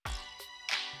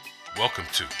Welcome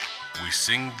to We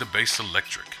Sing the Bass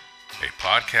Electric, a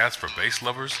podcast for bass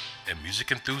lovers and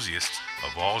music enthusiasts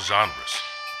of all genres.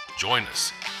 Join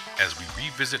us as we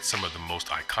revisit some of the most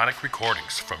iconic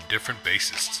recordings from different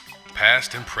bassists,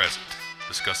 past and present,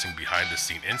 discussing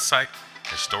behind-the-scene insight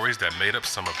and stories that made up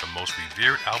some of the most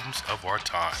revered albums of our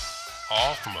time,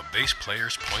 all from a bass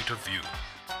player's point of view.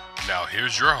 Now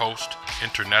here's your host,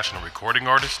 international recording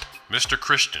artist, Mr.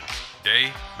 Christian De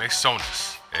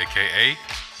Masonis, aka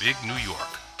Big New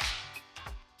York.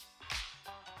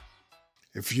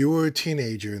 If you were a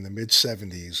teenager in the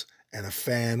mid-70s and a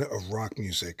fan of rock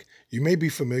music, you may be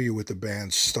familiar with the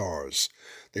band Stars.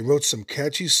 They wrote some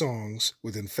catchy songs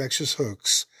with infectious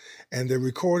hooks, and their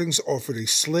recordings offered a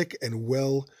slick and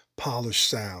well-polished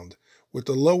sound, with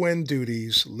the low-end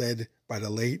duties led by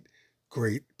the late,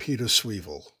 great Peter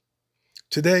Sweevil.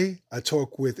 Today, I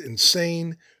talk with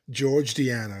insane George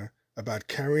Deanna about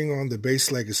carrying on the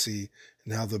bass legacy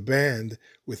and how the band,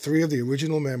 with three of the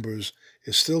original members,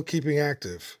 is still keeping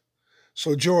active.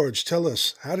 So, George, tell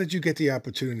us, how did you get the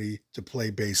opportunity to play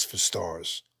bass for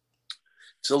Stars?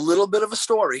 It's a little bit of a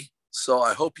story, so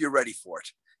I hope you're ready for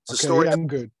it. It's Okay, a story, I'm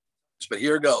good. but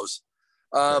here it goes.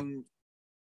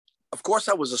 Of course,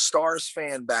 I was a Stars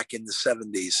fan back in the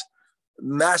 70s.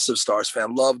 Massive Stars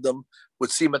fan, loved them.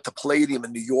 Would see them at the Palladium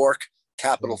in New York,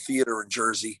 Capitol Theater in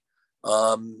Jersey,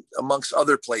 amongst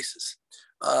other places.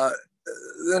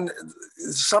 Then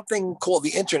something called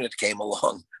the internet came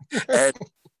along. And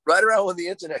right around when the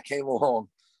internet came along,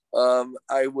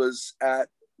 I was at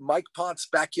Mike Ponce's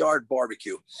Backyard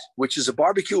Barbecue, which is a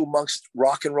barbecue amongst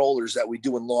rock and rollers that we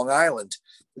do in Long Island.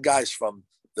 The guys from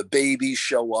The Babies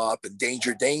show up, and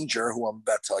Danger Danger, who I'm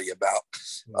about to tell you about,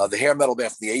 the hair metal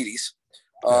band from the 80s.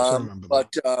 Yes, I remember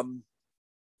that.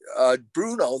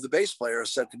 Bruno, the bass player,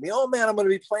 said to me, "Oh man, I'm going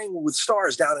to be playing with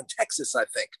Stars down in Texas, I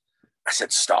think." I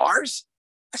said, "Stars?"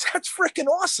 I said, "That's freaking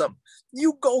awesome.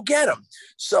 You go get them."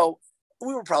 So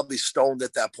we were probably stoned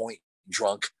at that point,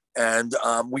 drunk, and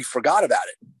we forgot about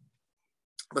it.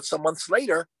 But some months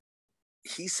later,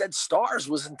 he said Stars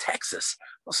was in Texas.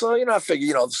 So, I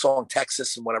figured, the song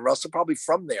Texas and whatever else, they're probably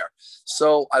from there.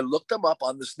 So I looked them up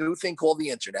on this new thing called the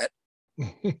internet.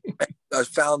 I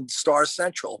found Stars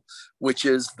Central, which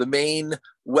is the main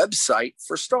website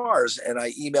for Stars. And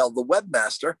I emailed the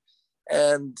webmaster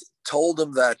and told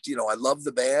him that, I love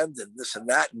the band and this and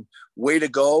that, and way to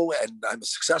go. And I'm a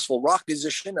successful rock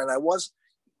musician. And I was,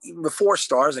 even before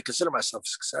Stars, I consider myself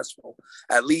successful,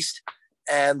 at least.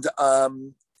 And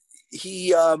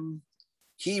he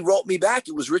wrote me back.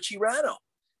 It was Richie Rano.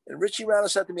 And Richie Rano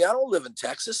said to me, "I don't live in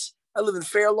Texas. I live in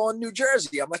Fair Lawn, New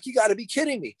Jersey." I'm like, "You got to be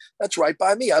kidding me. That's right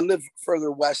by me. I live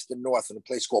further west and north in a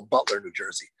place called Butler, New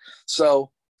Jersey."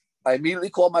 So I immediately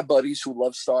called my buddies who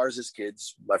loved Stars as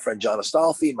kids, my friend John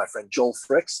Astolfi, my friend Joel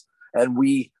Fricks, and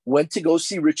we went to go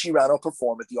see Richie Rano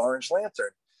perform at the Orange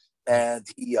Lantern. And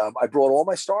I brought all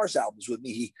my Stars albums with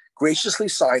me. He graciously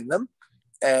signed them,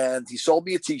 and he sold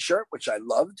me a T-shirt, which I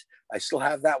loved. I still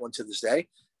have that one to this day.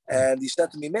 And he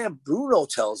said to me, "Man, Bruno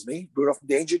from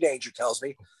Danger Danger tells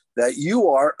me that you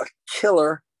are a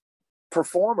killer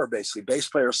performer, basically, bass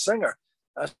player, singer."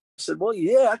 I said, "Well,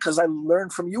 yeah, because I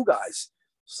learned from you guys."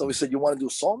 So he said, "You want to do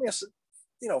a song?" I said,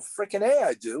 freaking A,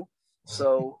 I do.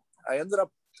 So I ended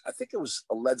up, I think it was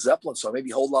a Led Zeppelin song,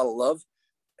 maybe Whole Lot of Love.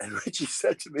 And Richie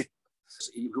said to me,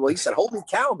 he said, "Holy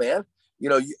cow, man,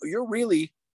 you're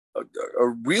really a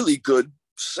really good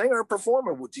singer,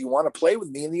 performer. Do you want to play with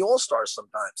me in the All-Stars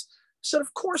sometimes?" I said,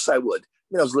 "Of course I would."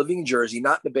 I was living in Jersey,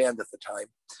 not in the band at the time.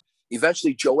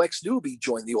 Eventually, Joe X Newby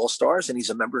joined the All-Stars, and he's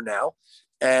a member now.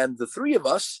 And the three of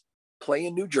us play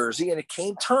in New Jersey. And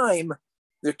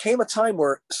there came a time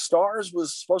where Stars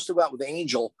was supposed to go out with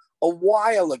Angel a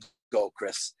while ago,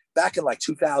 Chris, back in like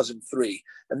 2003.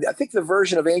 And I think the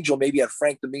version of Angel maybe had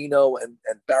Frank Domino and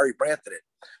Barry Brandt in it.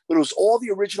 But it was all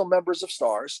the original members of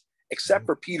Stars, except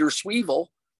for Peter Sweevil,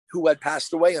 who had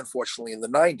passed away, unfortunately, in the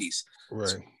 90s.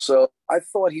 Right. So I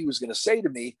thought he was going to say to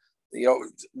me,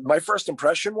 my first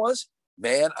impression was,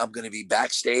 "Man, I'm going to be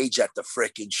backstage at the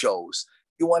frickin' shows.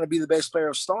 You want to be the bass player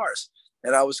of Stars?"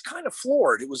 And I was kind of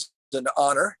floored. It was an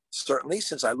honor, certainly,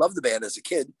 since I loved the band as a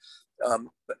kid.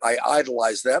 I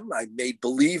idolized them. I made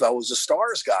believe I was a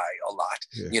Stars guy a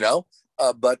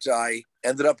lot, but I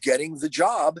ended up getting the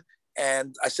job.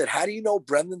 And I said, "How do you know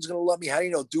Brendan's going to love me? How do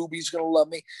you know Doobie's going to love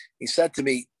me?" He said to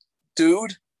me,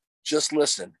 "Dude, just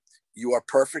listen. You are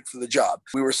perfect for the job."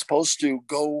 We were supposed to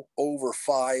go over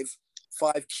five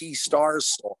key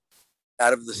Stars songs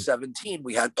out of the 17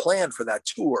 we had planned for that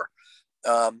tour.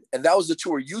 And that was the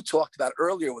tour you talked about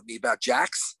earlier with me about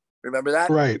Jax. Remember that?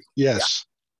 Right. Yes.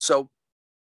 Yeah.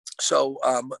 So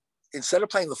instead of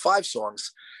playing the 5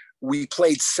 songs, we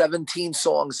played 17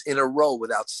 songs in a row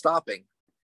without stopping,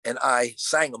 and I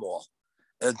sang them all.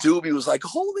 And Doobie was like,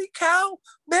 holy cow,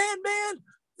 man,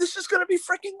 this is going to be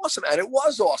freaking awesome. And it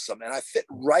was awesome. And I fit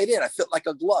right in. I fit like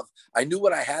a glove. I knew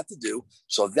what I had to do.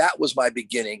 So that was my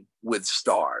beginning with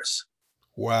Stars.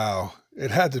 Wow. It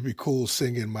had to be cool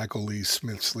singing Michael Lee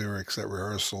Smith's lyrics at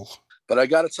rehearsal. But I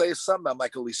got to tell you something about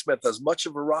Michael Lee Smith. As much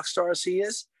of a rock star as he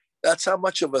is, that's how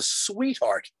much of a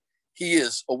sweetheart he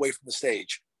is away from the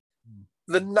stage.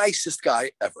 The nicest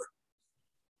guy ever.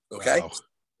 Okay?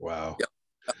 Wow.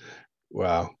 Yep.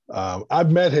 Wow.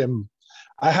 I've met him.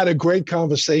 I had a great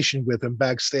conversation with him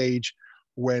backstage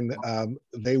when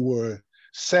they were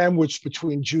sandwiched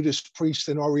between Judas Priest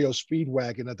and REO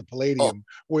Speedwagon at the Palladium.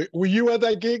 Oh. Were you at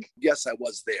that gig? Yes, I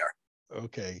was there.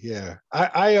 Okay, yeah.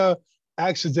 I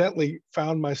accidentally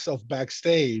found myself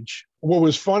backstage. What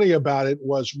was funny about it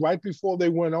was right before they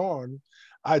went on,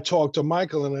 I talked to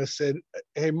Michael and I said,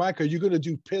 hey, Michael, you're going to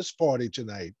do Piss Party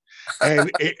tonight. And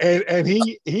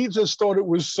he just thought it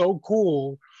was so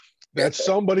cool that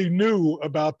somebody knew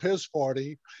about Piss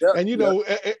Party. Yeah, and, you know,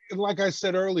 like I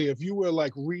said earlier, if you were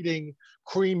like reading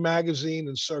Cream Magazine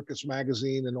and Circus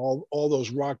Magazine and all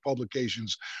those rock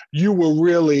publications, you were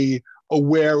really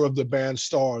aware of the band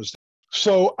Stars.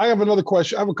 So I have another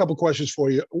question. I have a couple questions for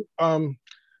you.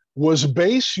 Was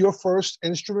bass your first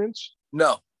instrument?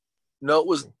 No, it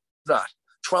was not.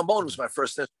 Trombone was my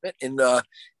first instrument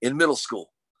in middle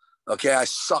school. Okay, I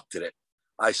sucked at it.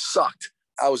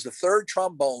 I was the third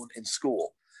trombone in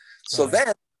school. So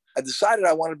then I decided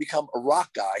I wanted to become a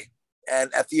rock guy.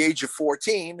 And at the age of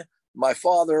 14, my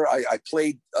father, I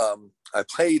played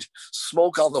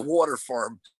Smoke on the Water for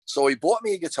him. So he bought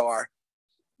me a guitar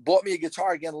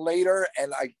again later.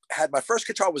 And I had my first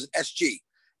guitar was an SG.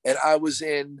 And I was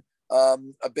in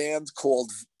a band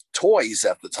called Toys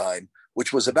at the time,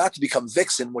 which was about to become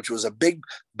Vixen, which was a big,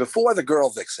 before the Girl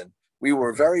Vixen. We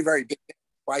were very, very big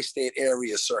tri-state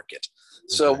area circuit. Okay.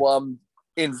 So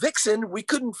in Vixen, we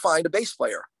couldn't find a bass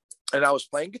player. And I was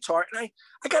playing guitar. And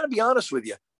I got to be honest with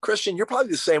you, Christian, you're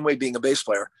probably the same way being a bass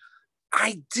player.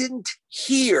 I didn't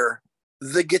hear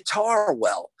the guitar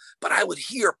well, but I would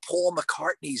hear Paul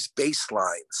McCartney's bass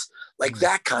lines, like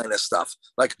that kind of stuff.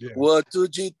 Like, what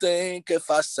would you think if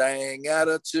I sang out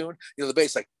of tune? You know, the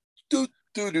bass, like, do,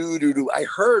 do, do, do, do. I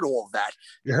heard all that.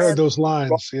 You heard those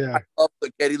lines, yeah. I love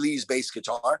the Geddy Lee's bass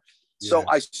guitar. So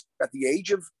at the age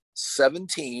of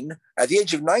 17, at the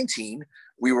age of 19,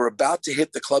 we were about to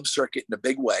hit the club circuit in a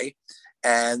big way.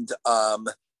 And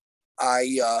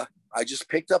I just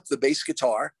picked up the bass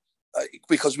guitar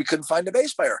because we couldn't find a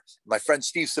bass player. My friend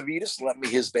Steve Savitas lent me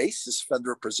his bass, his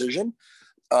Fender Precision.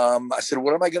 I said,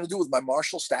 what am I going to do with my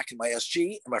Marshall stack and my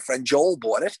SG? And my friend Joel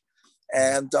bought it.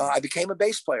 And I became a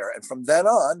bass player. And from then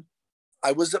on,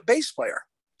 I was a bass player.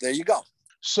 There you go.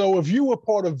 So if you were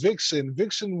part of Vixen,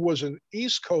 Vixen was an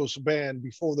East Coast band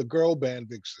before the girl band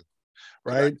Vixen,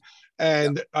 right?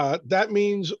 And that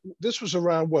means this was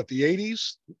around what, the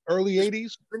 80s, early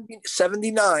 80s?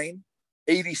 79,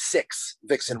 86,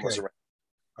 Vixen was around.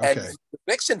 And the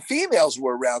Vixen females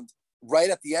were around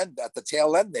right at the end, at the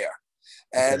tail end there.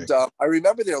 And I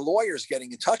remember their lawyers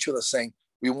getting in touch with us saying,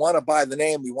 we want to buy the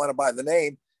name.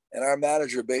 And our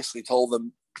manager basically told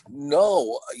them,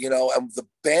 no, you know, and the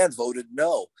band voted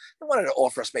no. They wanted to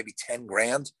offer us maybe 10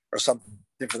 grand or something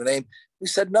for the name. We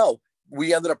said no.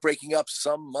 We ended up breaking up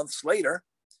some months later,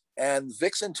 and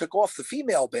Vixen took off, the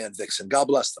female band Vixen. God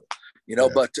bless them, you know.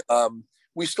 But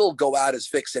we still go out as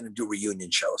Vixen and do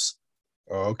reunion shows.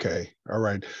 Oh, okay, all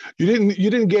right. You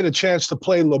didn't get a chance to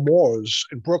play L'Amour's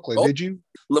in Brooklyn, did you?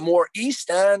 L'Amour East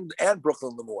and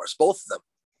Brooklyn L'Amour's, both of them.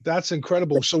 That's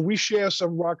incredible. So we share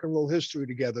some rock and roll history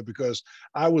together because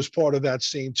I was part of that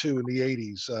scene too in the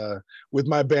 80s with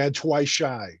my band Twice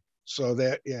Shy. So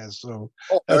that's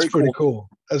pretty cool.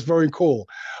 That's very cool.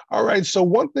 All right. So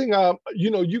one thing, you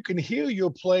know, you can hear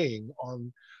your playing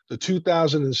on the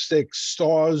 2006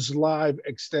 Stars Live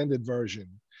extended version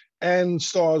and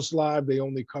Stars Live. They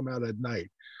only come out at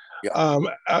night. Yeah.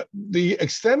 The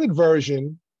extended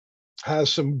version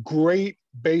has some great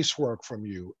bass work from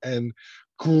you and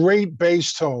great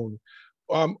bass tone.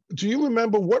 Do you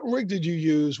remember what rig did you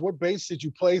use? What bass did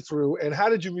you play through? And how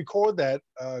did you record that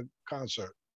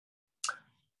concert?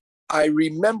 I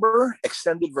remember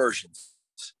extended versions.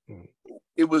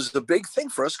 It was the big thing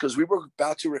for us because we were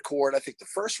about to record, I think, the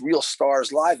first real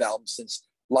Stars Live album since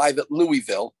Live at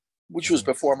Louisville, which was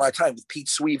before my time with Pete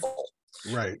Sweevil.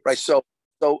 Right. So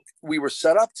we were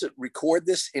set up to record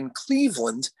this in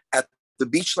Cleveland at the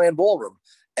Beachland Ballroom.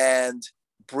 And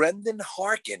Brendan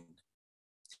Harkin,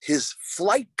 his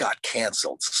flight got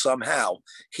canceled somehow.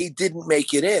 He didn't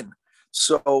make it in.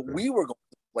 So we were going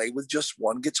to play with just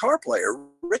one guitar player,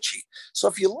 Richie. So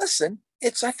if you listen,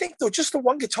 I think though just the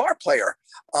one guitar player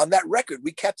on that record.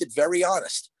 We kept it very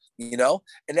honest, you know.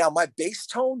 And now my bass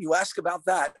tone, you ask about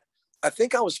that. I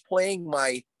think I was playing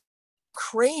my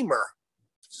Kramer.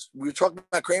 We were talking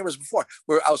about Kramers before,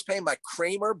 where I was playing my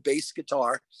Kramer bass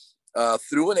guitar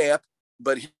through an amp.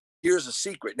 But here's a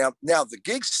secret. Now the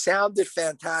gig sounded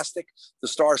fantastic. The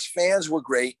Stars fans were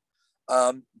great.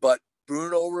 But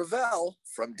Bruno Ravel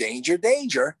from Danger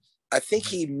Danger, I think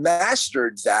he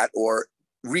mastered that or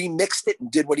remixed it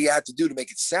and did what he had to do to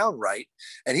make it sound right.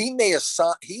 And he may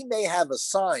have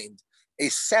assigned a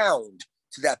sound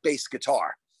to that bass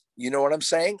guitar. You know what I'm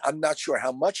saying? I'm not sure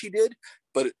how much he did,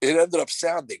 but it ended up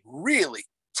sounding really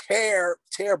tear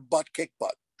butt, kick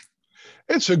butt.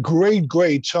 It's a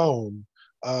great tone.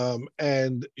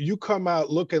 And you come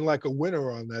out looking like a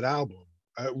winner on that album.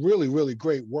 Really, really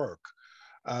great work.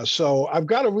 So I've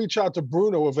got to reach out to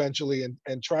Bruno eventually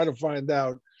and try to find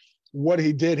out what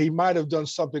he did. He might have done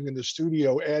something in the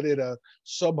studio, added a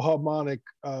subharmonic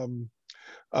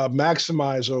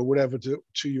maximizer or whatever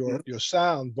to your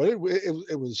sound, but it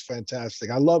was fantastic.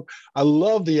 I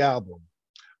love the album.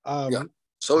 Yeah,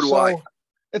 so do I.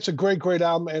 It's a great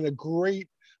album and a great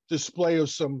display of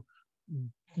some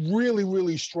really,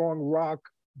 really strong rock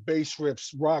bass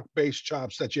riffs, rock bass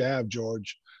chops that you have,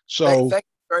 George. So thank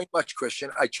you very much,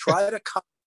 Christian. I try to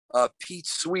cut Pete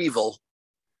Sweevil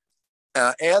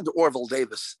and Orville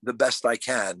Davis the best I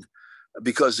can,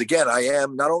 because again, I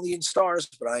am not only in Stars,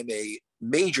 but I'm a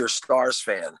major Stars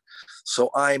fan.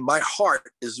 So my heart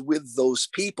is with those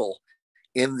people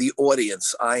in the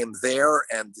audience. I am there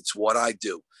and it's what I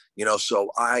do, you know,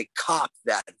 so I cop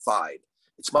that vibe.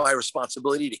 It's my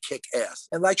responsibility to kick ass,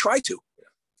 and I try to. I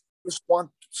just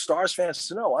want Stars fans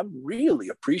to know I'm really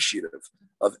appreciative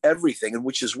of everything, and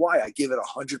which is why I give it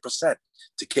 100%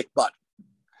 to kick butt.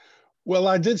 Well,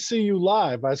 I did see you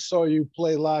live. I saw you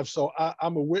play live, so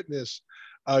I'm a witness.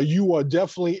 You are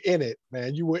definitely in it,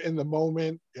 man. You were in the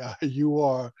moment. You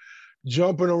are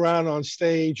jumping around on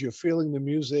stage. You're feeling the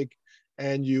music,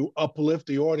 and you uplift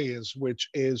the audience, which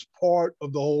is part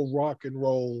of the whole rock and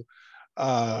roll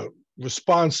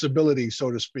responsibility, so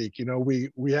to speak. You know,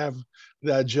 we have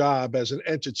that job as an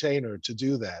entertainer to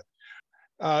do that.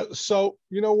 So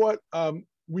you know what?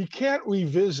 We can't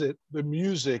revisit the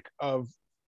music of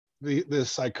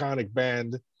this iconic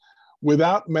band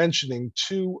without mentioning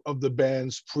two of the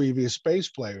band's previous bass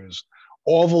players,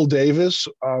 Orville Davis,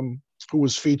 who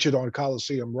was featured on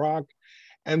Coliseum Rock,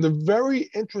 and the very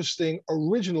interesting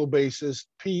original bassist,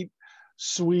 Pete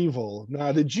Sweevil.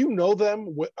 Now, did you know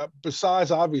them?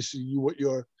 Besides, obviously,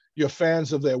 you're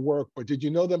fans of their work, but did you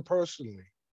know them personally?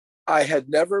 I had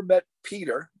never met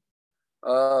Peter,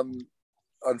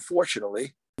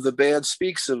 unfortunately. The band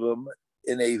speaks of him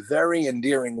in a very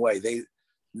endearing way.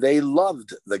 They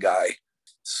loved the guy.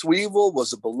 Sweevil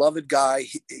was a beloved guy.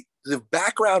 The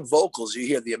background vocals, you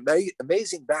hear the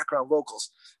amazing background vocals,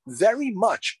 very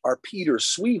much are Peter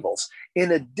Sweevil's,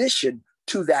 in addition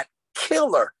to that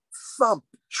killer thump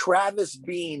Travis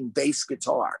Bean bass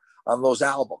guitar on those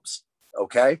albums.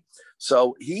 Okay.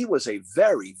 So he was a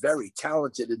very, very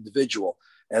talented individual,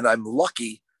 and I'm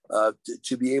lucky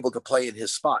to be able to play in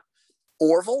his spot.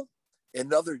 Orville,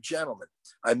 another gentleman.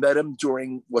 I met him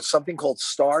during what's something called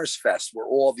Stars Fest, where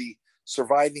all the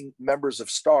surviving members of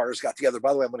Stars got together.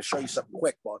 By the way, I'm going to show you something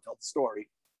quick while I tell the story.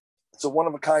 It's a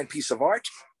one-of-a-kind piece of art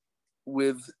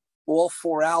with all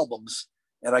 4 albums,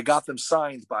 and I got them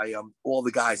signed by all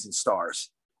the guys in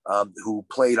Stars who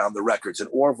played on the records, and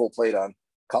Orville played on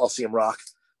Coliseum Rock.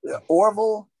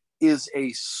 Orville is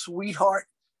a sweetheart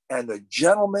and a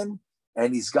gentleman,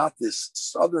 and he's got this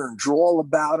Southern drawl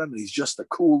about him, and he's just the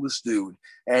coolest dude.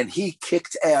 And he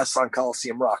kicked ass on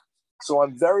Coliseum Rock. So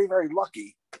I'm very, very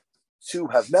lucky to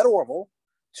have met Orville,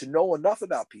 to know enough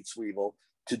about Pete Sweevil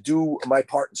to do my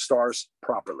part in Stars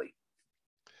properly.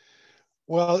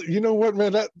 Well, you know what,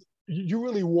 man, you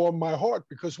really warmed my heart,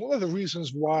 because one of the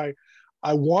reasons why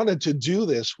I wanted to do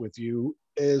this with you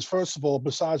is, first of all,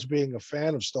 besides being a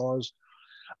fan of Stars,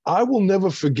 I will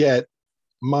never forget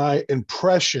my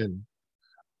impression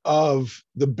of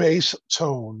the bass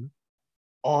tone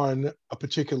on a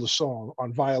particular song,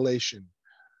 on Violation.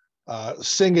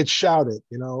 Sing It, Shout It,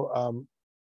 you know.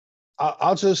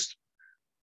 I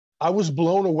was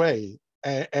blown away.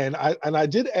 And I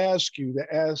did ask you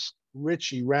to ask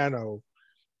Richie Ranno,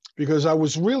 because I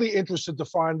was really interested to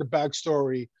find the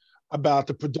backstory about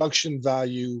the production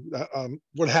value,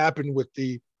 what happened with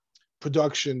the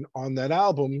production on that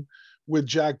album with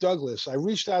Jack Douglas. I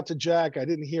reached out to Jack. I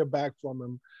didn't hear back from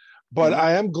him, but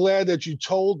I am glad that you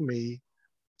told me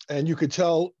And you could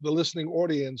tell the listening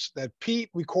audience that Pete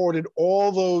recorded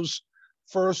all those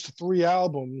first three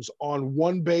albums on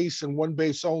one bass and one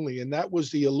bass only, and that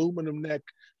was the aluminum neck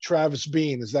Travis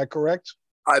Bean. Is that correct?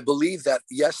 I believe that,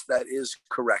 yes, that is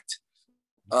correct.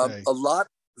 Okay. A lot,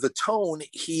 the tone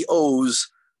he owes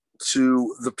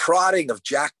to the prodding of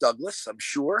Jack Douglas, I'm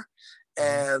sure,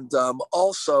 and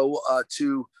also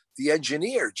to the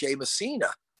engineer, Jay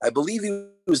Messina. I believe he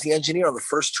was the engineer on the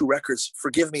first two records.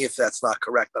 Forgive me if that's not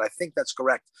correct, but I think that's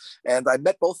correct. And I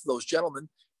met both of those gentlemen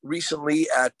recently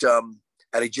at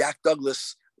a Jack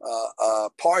Douglas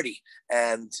party,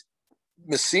 and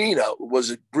Messina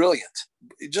was brilliant,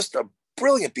 just a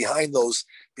brilliant behind those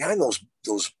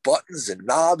buttons and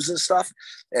knobs and stuff.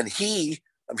 And he,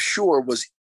 I'm sure, was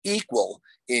equal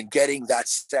in getting that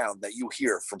sound that you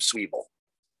hear from Sweeble.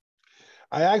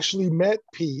 I actually met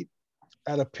Pete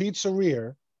at a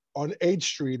pizzeria on 8th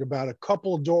Street, about a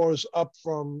couple doors up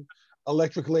from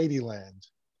Electric Ladyland.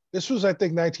 This was, I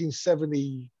think,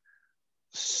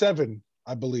 1977,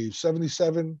 I believe,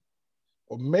 77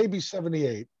 or maybe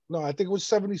 78. No, I think it was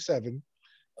 77.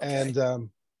 Okay. And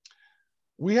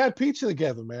we had pizza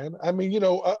together, man. I mean,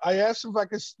 I asked him if I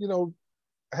could,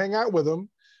 hang out with him.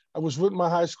 I was with my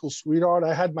high school sweetheart.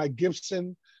 I had my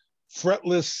Gibson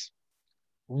fretless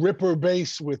Ripper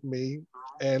bass with me,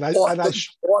 and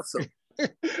awesome.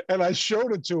 And I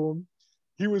showed it to him.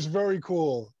 He was very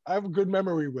cool. I have a good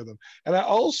memory with him. And I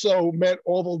also met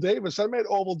Orville Davis. I met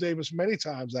Orville Davis many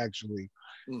times, actually.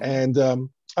 Mm-hmm. And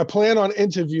I plan on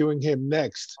interviewing him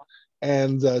next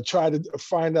and try to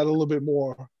find out a little bit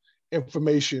more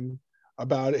information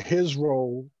about his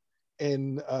role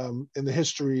in the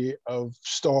history of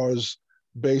Star's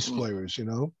bass players,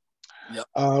 Yep.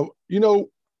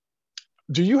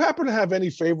 Do you happen to have any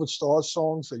favorite Stars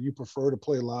songs that you prefer to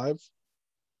play live?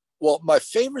 Well, my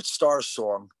favorite Stars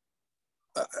song,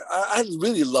 I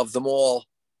really love them all.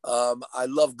 I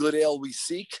love Good Ale We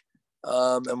Seek.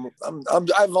 And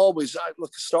I've always,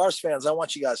 look, Stars fans, I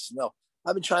want you guys to know,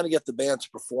 I've been trying to get the band to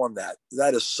perform that.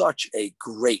 That is such a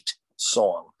great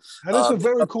song. That is a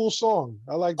very cool song.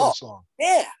 I like that song.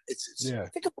 Yeah. Yeah.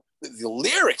 Think about the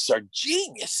lyrics are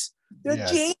genius. They're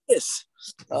genius.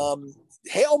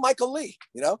 Hail Michael Lee,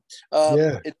 the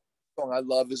song I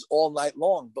love is All Night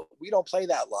Long, but we don't play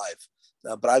that live.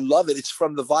 But I love it. It's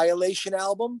from the Violation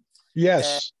album.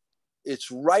 Yes. It's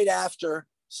right after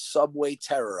Subway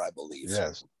Terror, I believe.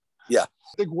 Yes. Yeah.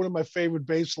 I think one of my favorite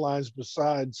bass lines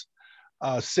besides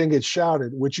Sing It, Shout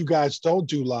It, which you guys don't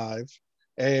do live,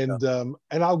 and I'm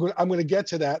going to get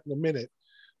to that in a minute.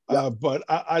 But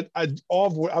I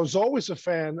was always a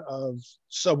fan of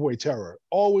Subway Terror.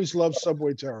 Always loved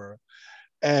Subway Terror,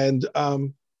 and I,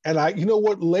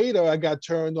 later I got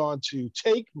turned on to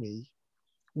Take Me,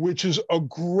 which is a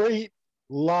great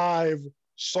live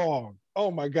song. Oh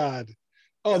my God.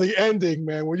 Oh, the ending,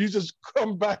 man, when you just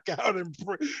come back out and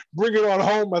bring it on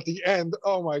home at the end.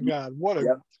 Oh my God. What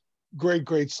a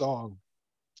great song.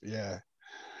 Yeah.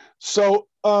 So,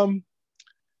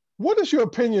 what is your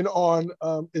opinion on,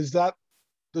 is that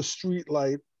the Street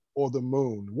Light or the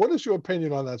Moon? What is your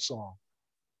opinion on that song?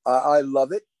 I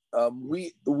love it.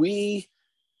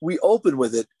 We open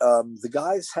with it. The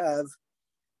guys have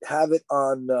it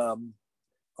on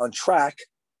track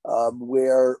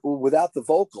where without the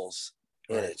vocals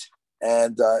in it,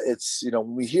 and it's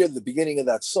when we hear the beginning of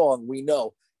that song, we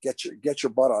know get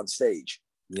your butt on stage,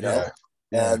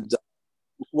 And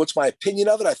what's my opinion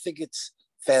of it? I think it's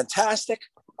fantastic.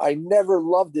 I never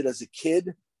loved it as a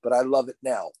kid, but I love it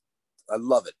now. I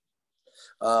love it.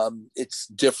 It's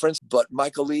different, but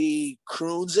Michael Lee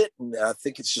croons it, and I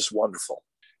think it's just wonderful.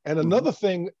 And another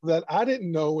thing that I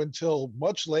didn't know until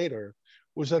much later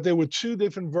was that there were two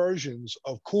different versions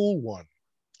of Cool One.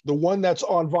 The one that's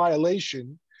on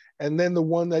Violation, and then the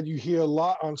one that you hear a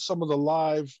lot on some of the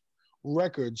live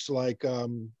records, like I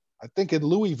think in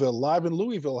Louisville, Live in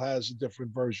Louisville has a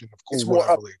different version of Cool One,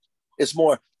 I believe. It's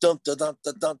more dun dun dun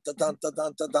dun dun dun dun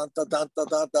dun dun dun dun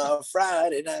dun dun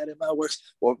Friday night in my works,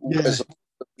 or the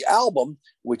album,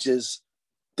 which is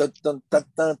dun dun dun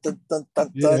dun dun dun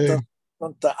dun dun.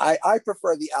 I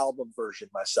prefer the album version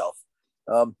myself.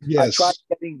 I tried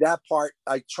getting that part.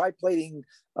 I tried getting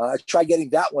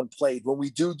that one played when we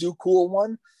do Cool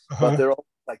One, but they're all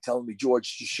like telling me,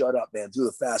 George, just shut up, man. Do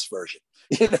the fast version.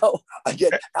 I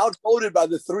get outvoted by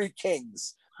the three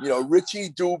kings. Richie,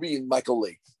 Doobie, and Michael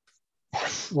Lee.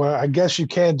 Well, I guess you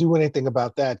can't do anything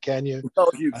about that, can you?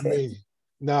 No, you can't. I mean,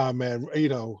 nah, man.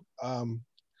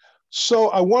 So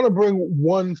I want to bring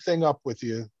one thing up with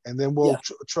you, and then we'll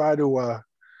try to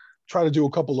do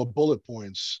a couple of bullet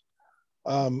points.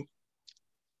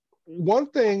 one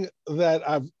thing that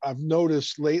I've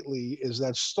noticed lately is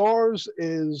that Stars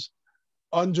is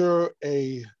under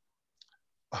a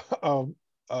what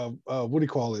do you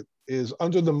call it? Is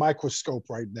under the microscope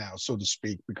right now, so to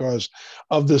speak, because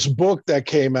of this book that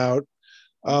came out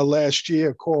last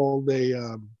year called They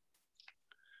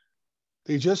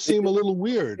Just Seem a Little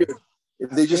Weird.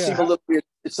 They just seem a little weird.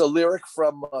 It's a lyric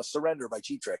from Surrender by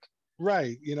Cheap Trick.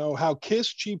 Right. You know, how Kiss,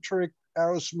 Cheap Trick,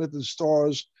 Aerosmith, and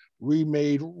Stars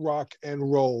remade rock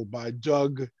and roll by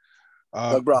Doug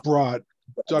Broad.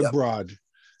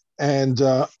 And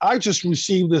I just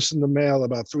received this in the mail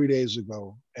about 3 days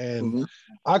ago, and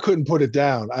I couldn't put it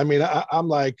down. I mean, I'm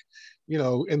like, you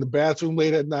know, in the bathroom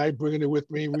late at night, bringing it with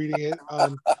me, reading it.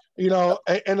 You know,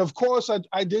 and of course,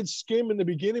 I did skim in the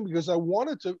beginning because I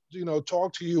wanted to, you know,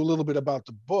 talk to you a little bit about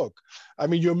the book. I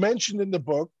mean, you're mentioned in the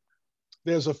book.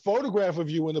 There's a photograph of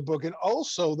you in the book, and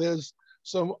also there's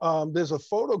a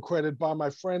photo credit by my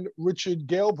friend Richard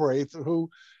Galbraith, who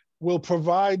will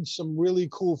provide some really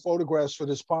cool photographs for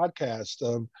this podcast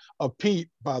of Pete,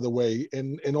 by the way,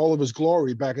 in all of his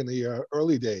glory back in the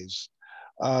early days.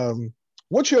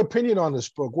 What's your opinion on this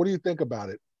book? What do you think about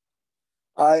it?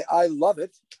 I love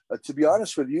it. To be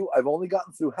honest with you, I've only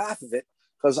gotten through half of it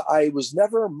because I was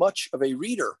never much of a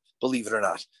reader, believe it or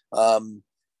not.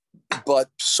 But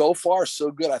so far,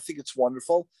 so good. I think it's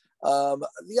wonderful.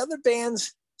 The other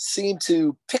bands seem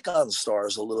to pick on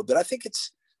Stars a little bit. I think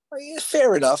it's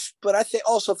fair enough, but I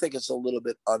also think it's a little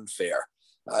bit unfair.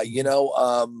 You know,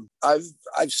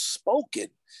 I've spoken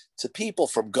to people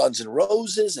from Guns N'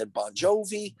 Roses and Bon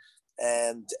Jovi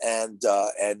and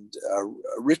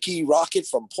Ricky Rocket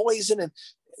from Poison, and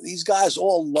these guys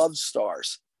all love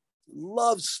Stars,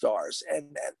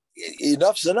 and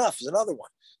Enough's Enough is another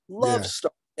one. Love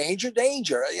Stars,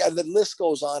 Danger. Yeah, the list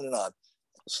goes on and on.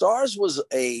 Stars was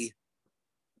a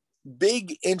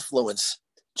big influence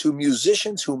to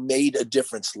musicians who made a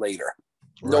difference later,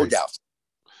 no doubt.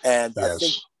 And I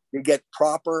think you get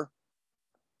proper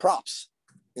props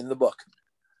in the book.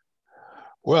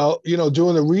 Well, you know,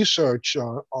 doing the research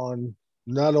on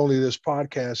not only this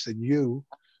podcast and you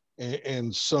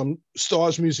and some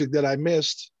Stars music that I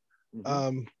missed,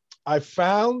 I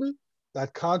found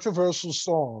that controversial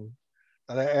song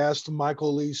that I asked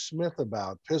Michael Lee Smith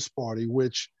about, Piss Party,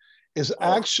 which is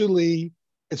actually,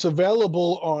 it's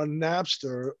available on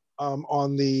Napster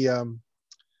on the,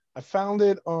 I found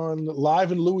it on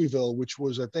Live in Louisville, which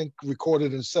was, I think,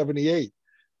 recorded in '78,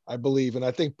 I believe. And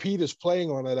I think Pete is playing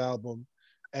on that album.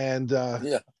 And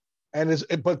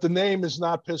but the name is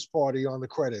not Piss Party on the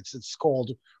credits. It's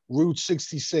called Route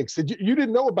 66. You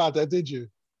didn't know about that, did you?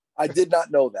 I did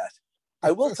not know that.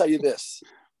 I will tell you this.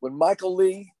 When Michael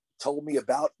Lee told me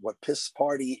about what Piss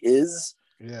Party is,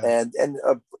 and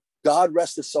God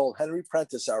rest his soul, Henry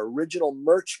Prentice, our original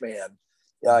merch man,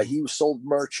 he sold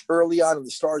merch early on in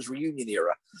the Stars reunion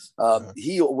era.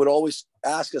 He would always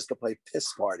ask us to play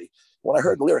Piss Party. When I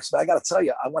heard the lyrics, man, I got to tell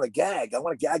you, I want to gag. I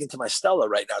want to gag into my Stella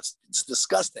right now. It's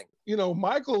disgusting. You know,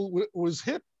 Michael was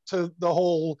hip to the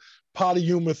whole potty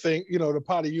humor thing, you know, the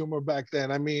potty humor back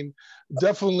then. I mean,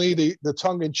 definitely the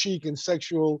tongue-in-cheek and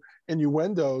sexual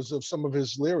innuendos of some of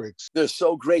his lyrics. They're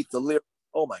so great. The lyrics,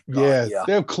 oh my God. Yeah,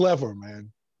 they're clever,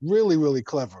 man. Really, really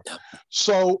clever.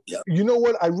 So, you know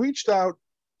what? I reached out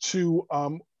to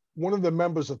one of the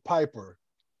members of Piper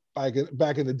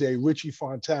back in the day, Richie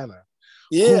Fontana.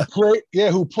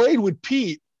 Who played with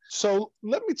Pete. So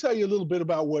let me tell you a little bit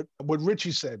about what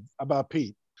Richie said about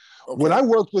Pete. Okay. When I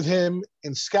worked with him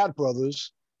in Scat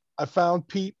Brothers, I found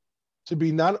Pete to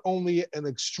be not only an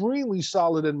extremely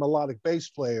solid and melodic bass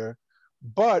player,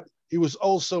 but he was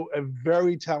also a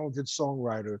very talented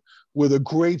songwriter with a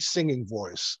great singing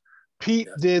voice. Pete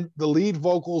did the lead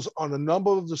vocals on a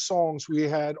number of the songs we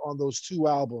had on those two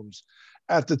albums.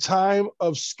 At the time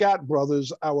of Scat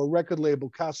Brothers, our record label,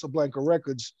 Casablanca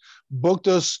Records, booked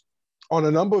us on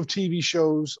a number of TV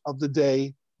shows of the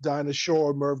day, Dinah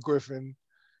Shore, Merv Griffin,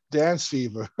 Dance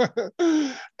Fever.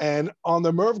 And on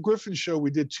the Merv Griffin show,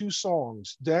 we did two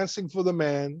songs, Dancing for the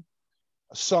Man,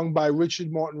 sung by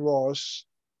Richard Martin Ross,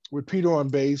 with Peter on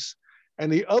bass. And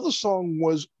the other song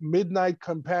was Midnight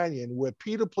Companion, where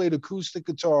Peter played acoustic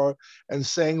guitar and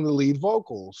sang the lead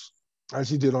vocals, as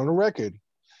he did on the record.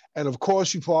 And of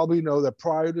course, you probably know that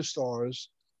prior to Stars,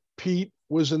 Pete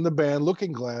was in the band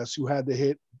Looking Glass, who had the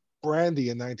hit Brandy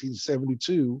in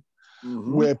 1972,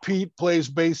 where Pete plays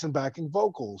bass and backing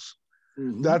vocals.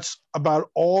 That's about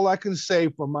all I can say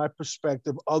from my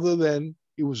perspective, other than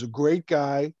he was a great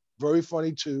guy, very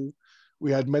funny too.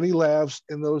 We had many laughs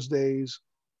in those days,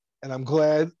 and I'm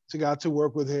glad to got to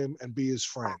work with him and be his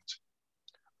friend.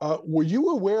 Were you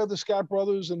aware of the Scott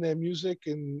Brothers and their music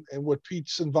and what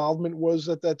Pete's involvement was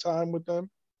at that time with them?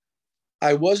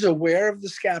 I was aware of the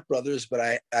Scat Brothers,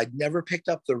 but I'd never picked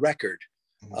up the record.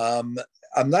 Mhm.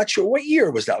 I'm not sure what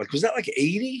year was that. Like, was that like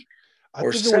 80 I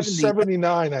or think it was 70?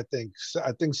 79, I think You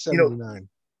know, 79.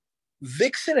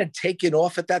 Vixen had taken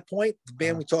off at that point, the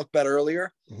band we talked about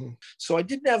earlier. Mhm. So I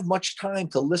didn't have much time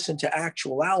to listen to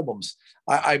actual albums.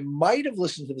 I might have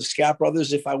listened to the Scat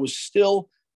Brothers if I was still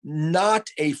not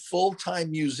a full-time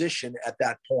musician at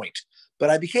that point. But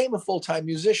I became a full-time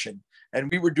musician, and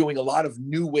we were doing a lot of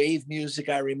new wave music,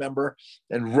 I remember,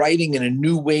 and writing in a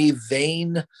new wave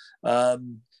vein.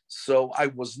 So I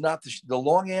was not the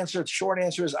long answer. The short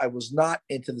answer is I was not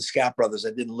into the Scat Brothers.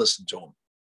 I didn't listen to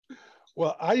them.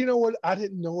 Well, you know what? I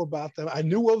didn't know about them. I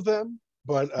knew of them,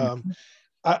 but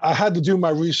I had to do my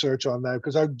research on that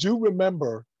because I do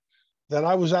remember that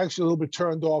I was actually a little bit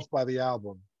turned off by the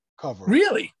album cover.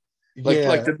 Really? Like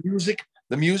Yeah, the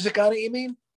music on it, you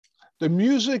mean? the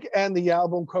music and the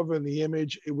album cover and the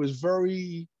image, it was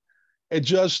very, it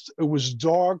was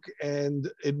dark and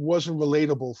it wasn't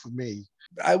relatable for me.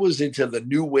 I was into the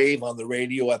new wave on the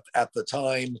radio at the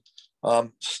time.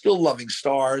 Still loving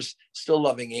Stars, still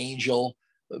loving Angel,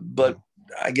 but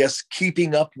I guess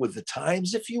keeping up with the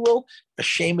times, if you will,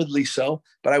 ashamedly so.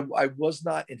 But I was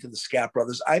not into the Scat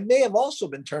Brothers. I may have also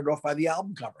been turned off by the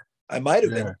album cover. I might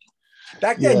have been.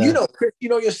 Back then, Yeah. Chris,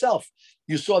 yourself,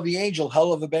 you saw the Angel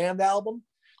Hell of a Band album.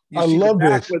 You I see loved the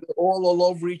back it. where they're all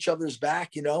over each other's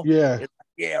back, Yeah.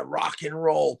 Yeah, rock and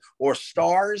roll. Or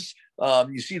Stars.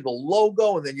 You see the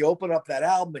logo, and then you open up that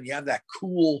album and you have that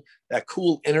cool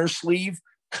inner sleeve.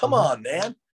 Come on,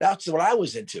 man. That's what I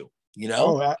was into,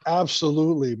 Oh,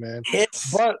 absolutely, man.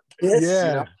 Hits. But hits,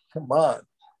 yeah. Come on.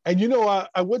 And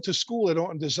I went to school at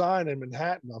Art and Design in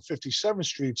Manhattan on 57th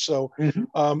Street. So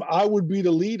I would be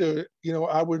the leader.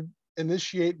 I would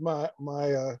initiate my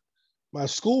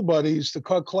school buddies to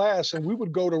cut class, and we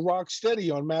would go to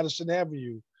Rocksteady on Madison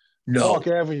Avenue, Park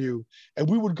Avenue, and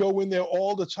we would go in there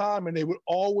all the time, and they would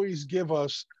always give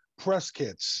us press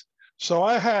kits. So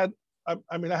I had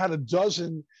a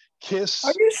dozen Kiss.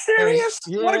 Are you serious?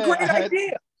 Yeah, what a great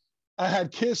idea. I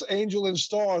had Kiss, Angel, and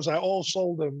Stars. I all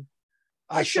sold them.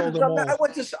 I should have done that.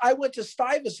 I went to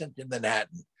Stuyvesant in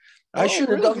Manhattan. I should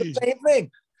have done the same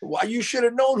thing. Well, you should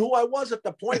have known who I was at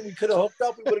the point. We could have hooked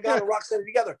up. We would have gone to Rocksteady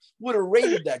together. Would have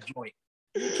raided that joint.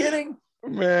 Are you kidding?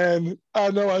 Man,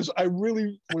 I know. I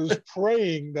really was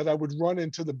praying that I would run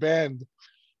into the band,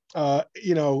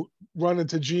 run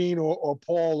into Gene or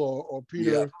Paul or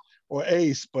Peter or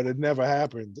Ace, but it never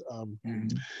happened.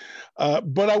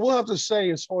 But I will have to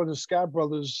say, as far as the Scat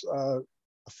Brothers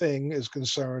thing is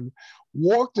concerned,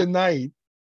 Walk the Night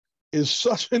is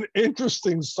such an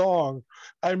interesting song.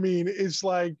 I mean, it's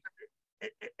like,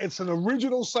 it's an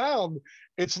original sound.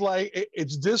 It's like,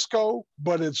 it's disco,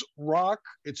 but it's rock,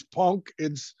 it's punk,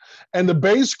 and the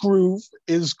bass groove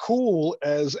is cool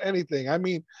as anything. I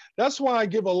mean, that's why I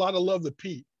give a lot of love to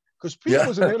Pete, because Pete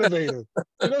was an innovator.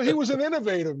 He was an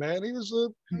innovator, man. He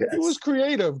was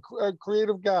creative, a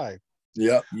creative guy.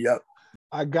 Yep.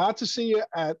 I got to see you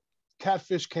at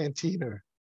Catfish Cantina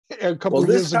a couple of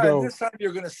years ago. This time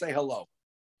you're going to say hello.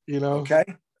 Okay?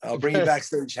 I'll bring you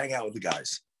backstage, hang out with the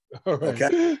guys. All right.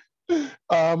 Okay?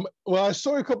 Well, I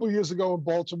saw you a couple of years ago in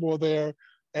Baltimore there,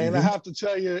 and I have to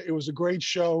tell you, it was a great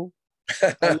show.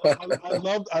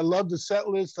 I loved the set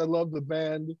list. I loved the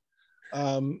band.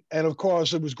 And of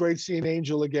course, it was great seeing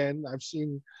Angel again. I've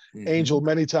seen Angel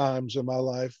many times in my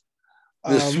life.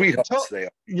 The sweethearts they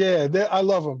are. Yeah, I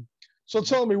love them. So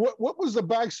tell me, what was the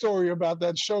backstory about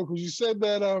that show? Because you said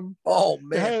that oh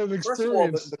man, you had an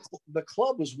experience. First of all, the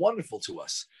club was wonderful to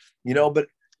us, but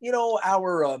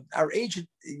our agent,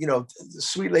 the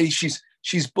sweet lady,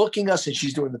 she's booking us and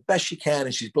she's doing the best she can,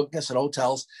 and she's booking us at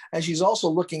hotels, and she's also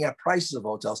looking at prices of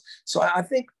hotels. So I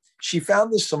think she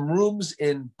found us some rooms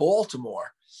in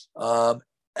Baltimore, and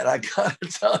I gotta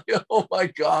tell you, oh my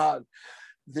God,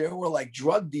 there were like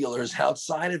drug dealers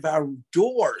outside of our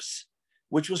doors,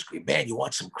 which was great. Man, you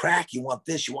want some crack? You want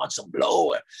this? You want some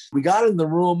blow? We got in the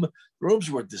room. The rooms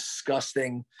were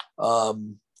disgusting.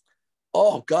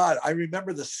 Oh God, I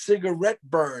remember the cigarette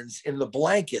burns in the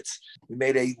blankets. We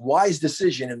made a wise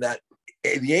decision in that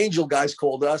the Angel guys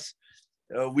called us.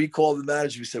 We called the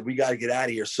manager. We said, we got to get out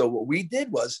of here. So what we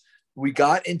did was we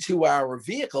got into our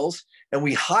vehicles and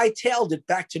we hightailed it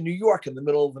back to New York in the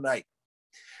middle of the night.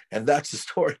 And that's the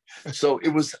story. So it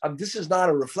was, this is not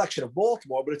a reflection of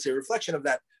Baltimore, but it's a reflection of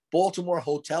that Baltimore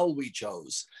hotel we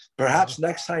chose. Perhaps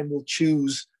next time we'll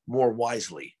choose more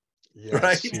wisely. Yes,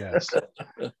 right? Yes.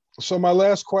 So my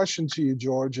last question to you,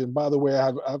 George, and by the way,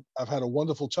 I've had a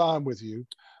wonderful time with you.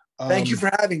 Thank you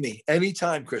for having me.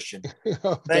 Anytime, Christian.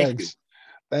 Thank you.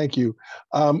 Thank you.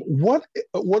 What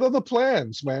are the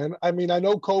plans, man? I mean, I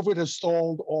know COVID has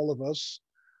stalled all of us,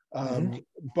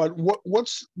 but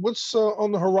what's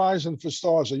on the horizon for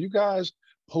Stars? Are you guys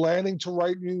planning to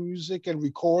write new music and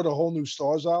record a whole new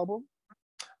Stars album?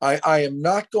 I am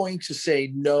not going to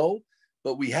say no,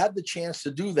 but we had the chance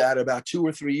to do that about 2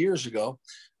 or 3 years ago.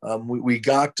 We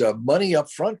got money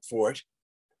up front for it,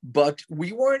 but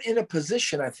we weren't in a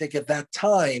position, I think, at that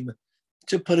time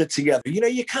to put it together. You know,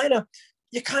 you kind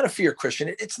of fear,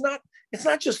 Christian. It's not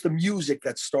just the music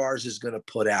that Stars is going to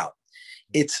put out.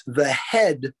 It's the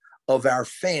head of our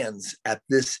fans at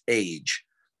this age.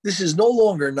 This is no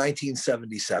longer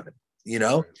 1977, you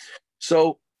know?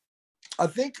 So I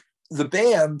think the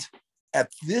band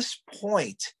at this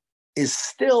point is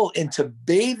still into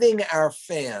bathing our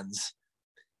fans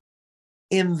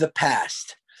in the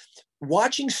past.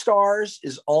 Watching Stars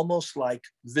is almost like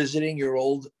visiting your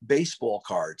old baseball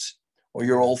cards or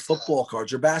your old football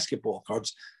cards or basketball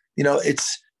cards. You know,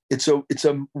 it's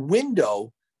a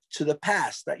window to the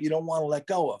past that you don't want to let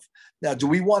go of. Now, do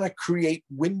we want to create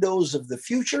windows of the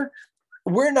future?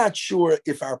 We're not sure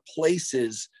if our place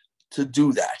is to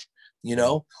do that, you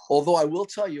know, although I will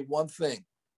tell you one thing.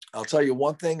 I'll tell you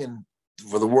one thing, and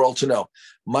for the world to know,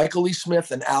 Michael Lee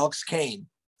Smith and Alex Kane,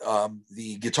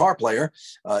 the guitar player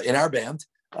in our band,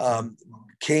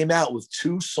 came out with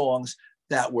 2 songs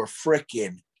that were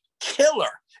freaking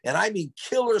killer. And I mean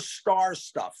killer Star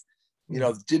stuff. You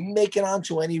know, didn't make it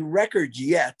onto any record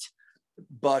yet,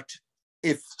 but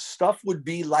if stuff would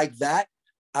be like that,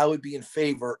 I would be in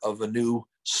favor of a new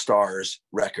Stars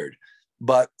record.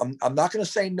 But I'm not going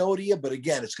to say no to you, but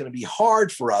again, it's going to be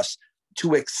hard for us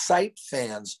to excite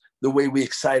fans the way we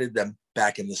excited them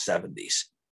back in the 70s.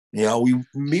 You know, we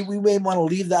may want to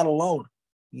leave that alone.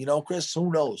 You know, Chris,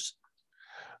 who knows?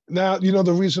 Now, you know,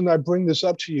 the reason I bring this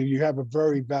up to you, you have a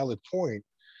very valid point,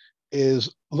 is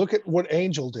look at what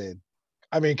Angel did.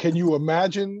 I mean, can you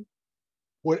imagine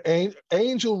what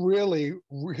Angel really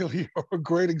are a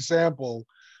great example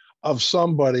of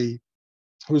somebody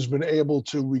who's been able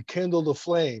to rekindle the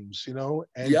flames, you know,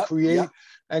 and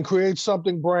create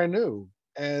something brand new.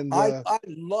 And I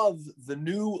love the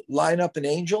new lineup in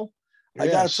Angel. I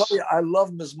got to tell you, I love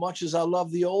them as much as I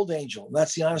love the old Angel. And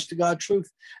that's the honest to God truth.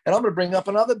 And I'm going to bring up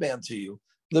another band to you,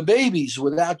 The Babies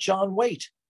without John Waite.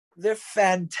 They're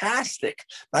fantastic.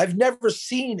 I've never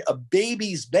seen a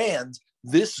Babies band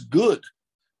this good,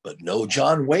 but no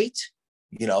John Waite.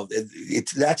 You know,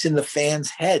 that's in the fans'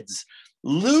 heads.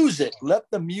 Lose it. Let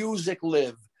the music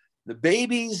live. The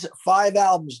Babies' 5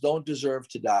 albums don't deserve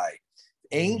to die.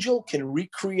 Angel can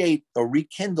recreate or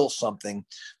rekindle something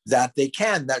that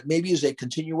maybe is a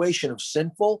continuation of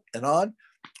Sinful and on.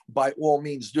 By all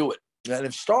means, do it. And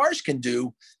if Stars can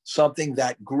do something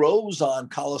that grows on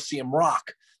Coliseum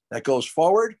Rock, that goes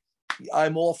forward,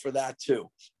 I'm all for that too.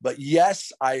 But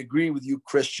yes, I agree with you,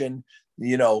 Christian.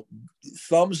 You know,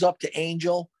 thumbs up to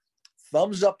Angel,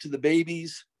 thumbs up to the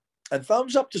Babies, and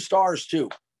thumbs up to Stars too.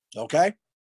 Okay?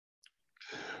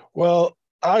 Well,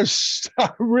 I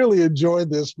really enjoyed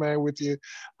this, man, with you.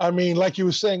 I mean, like you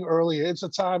were saying earlier, it's a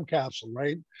time capsule,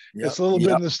 right? Yep, it's a little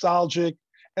bit nostalgic.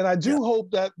 And I do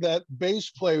hope that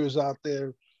bass players out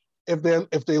there, if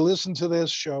they listen to this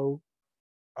show,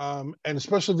 and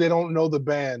especially if they don't know the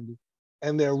band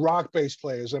and they're rock bass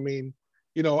players. I mean,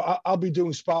 you know, I'll be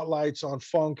doing spotlights on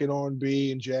funk and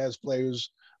R&B and jazz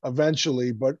players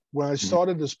eventually. But when I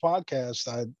started this podcast,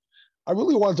 I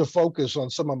really wanted to focus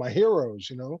on some of my heroes,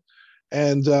 you know.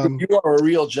 And you are a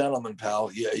real gentleman, pal.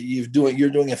 You're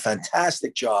doing a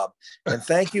fantastic job. And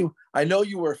thank you. I know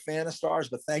you were a fan of Stars,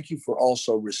 but thank you for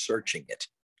also researching it,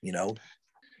 you know.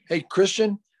 Hey,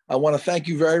 Christian, I want to thank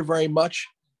you very, very much.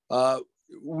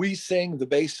 We sing the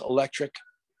Bass Electric.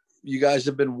 You guys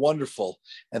have been wonderful.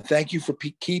 And thank you for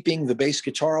keeping the bass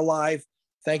guitar alive.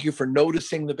 Thank you for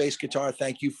noticing the bass guitar.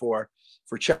 Thank you for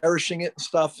cherishing it and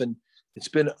stuff. And it's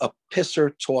been a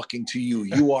pisser talking to you.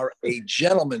 You are a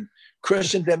gentleman,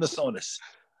 Christian Demisonis.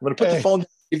 I'm going to put the phone down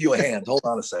and give you a hand. Hold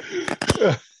on a second.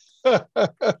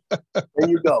 There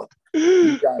you go.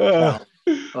 You got it now.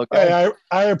 Okay. Hey,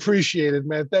 I appreciate it,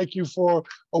 man. Thank you for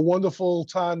a wonderful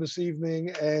time this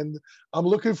evening. And I'm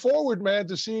looking forward, man,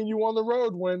 to seeing you on the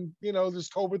road when, you know, this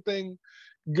COVID thing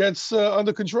gets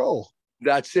under control.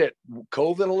 That's it.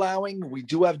 COVID allowing. We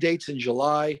do have dates in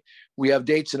July. We have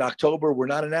dates in October. We're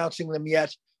not announcing them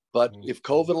yet, but if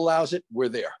COVID allows it, we're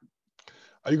there.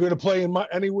 Are you going to play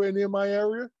anywhere near my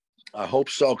area? I hope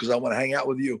so, because I want to hang out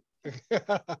with you.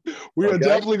 Are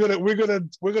definitely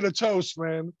gonna toast,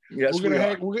 man. Yes, we're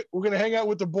gonna hang out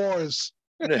with the boys.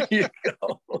 There you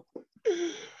go.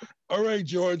 All right,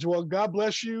 George. Well, God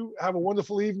bless you. Have a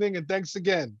wonderful evening, and thanks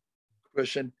again.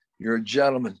 Christian, you're a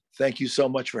gentleman. Thank you so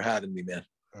much for having me, man.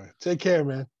 All right. Take care,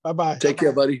 man. Bye-bye. Take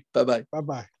care, buddy. Bye-bye.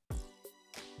 Bye-bye.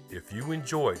 If you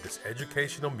enjoyed this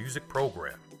educational music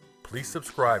program, please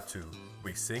subscribe to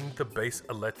We Sing the Bass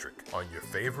Electric on your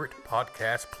favorite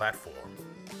podcast platform.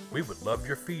 We would love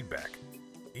your feedback.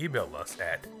 Email us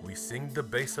at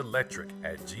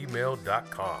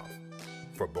WeSingTheBassElectric@gmail.com.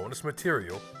 For bonus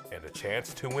material and a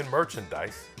chance to win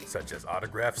merchandise such as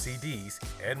autographed CDs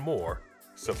and more,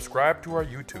 subscribe to our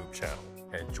YouTube channel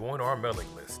and join our mailing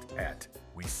list at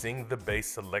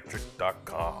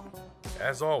WeSingTheBassElectric.com.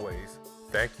 As always,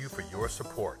 thank you for your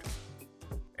support.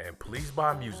 And please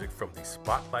buy music from these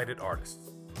spotlighted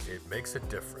artists. It makes a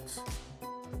difference.